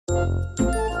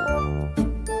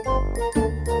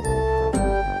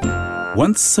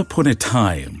Once upon a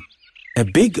time, a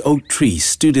big oak tree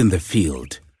stood in the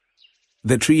field.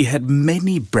 The tree had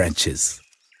many branches.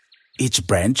 Each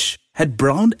branch had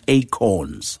brown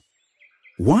acorns.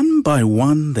 One by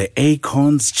one, the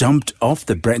acorns jumped off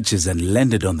the branches and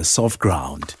landed on the soft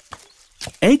ground.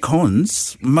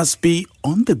 Acorns must be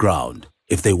on the ground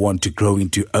if they want to grow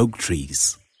into oak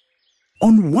trees.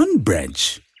 On one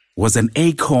branch was an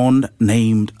acorn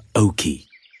named Oaky.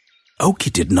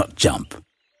 Oaky did not jump.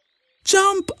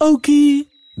 "Jump, Oaky!"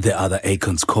 the other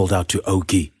acorns called out to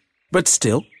Oaky. But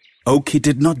still, Oaky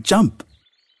did not jump.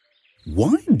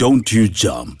 "Why don't you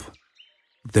jump?"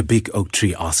 the big oak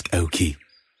tree asked Oaky.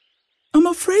 "I'm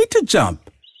afraid to jump,"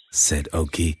 said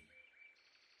Oaky.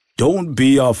 "Don't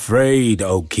be afraid,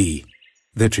 Oaky,"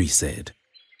 the tree said.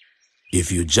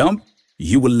 "If you jump,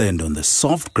 you will land on the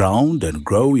soft ground and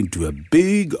grow into a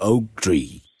big oak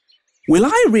tree." "Will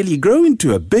I really grow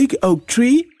into a big oak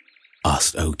tree?"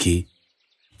 asked Oaky.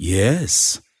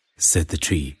 "Yes," said the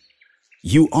tree.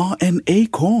 "You are an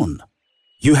acorn.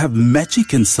 You have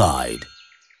magic inside.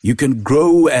 You can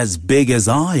grow as big as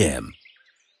I am."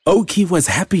 Oaky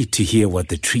was happy to hear what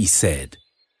the tree said.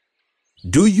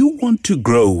 "Do you want to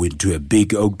grow into a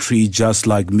big oak tree just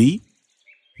like me?"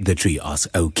 the tree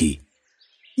asked Oaky.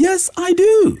 "Yes, I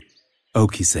do,"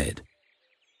 Oaky said.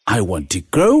 "I want to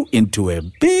grow into a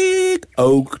big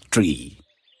oak tree."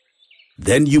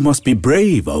 "Then you must be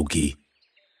brave, Oaky.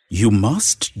 You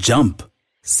must jump,"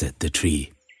 said the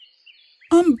tree.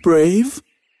 "I'm brave,"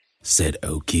 said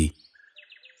Oaky.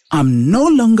 "I'm no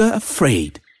longer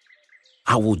afraid.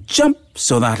 I will jump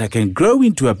so that I can grow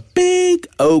into a big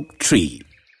oak tree."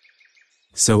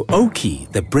 So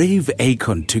Oaky, the brave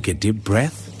acorn, took a deep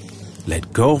breath,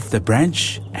 let go of the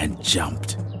branch, and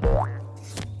jumped.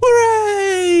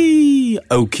 "Hooray!"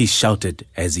 Oaky shouted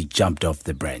as he jumped off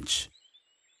the branch.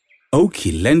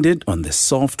 Oaky landed on the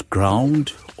soft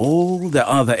ground. All the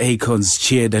other acorns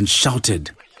cheered and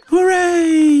shouted,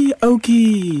 "Hooray,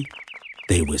 Oaky!"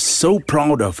 They were so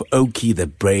proud of Oaky the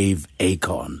brave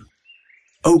acorn.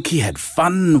 Oaky had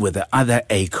fun with the other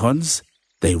acorns.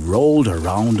 They rolled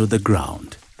around on the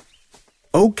ground.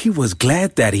 Oaky was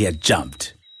glad that he had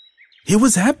jumped. He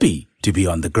was happy to be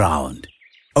on the ground.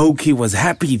 Oaky was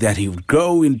happy that he would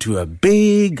grow into a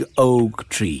big oak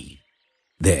tree.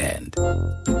 The end.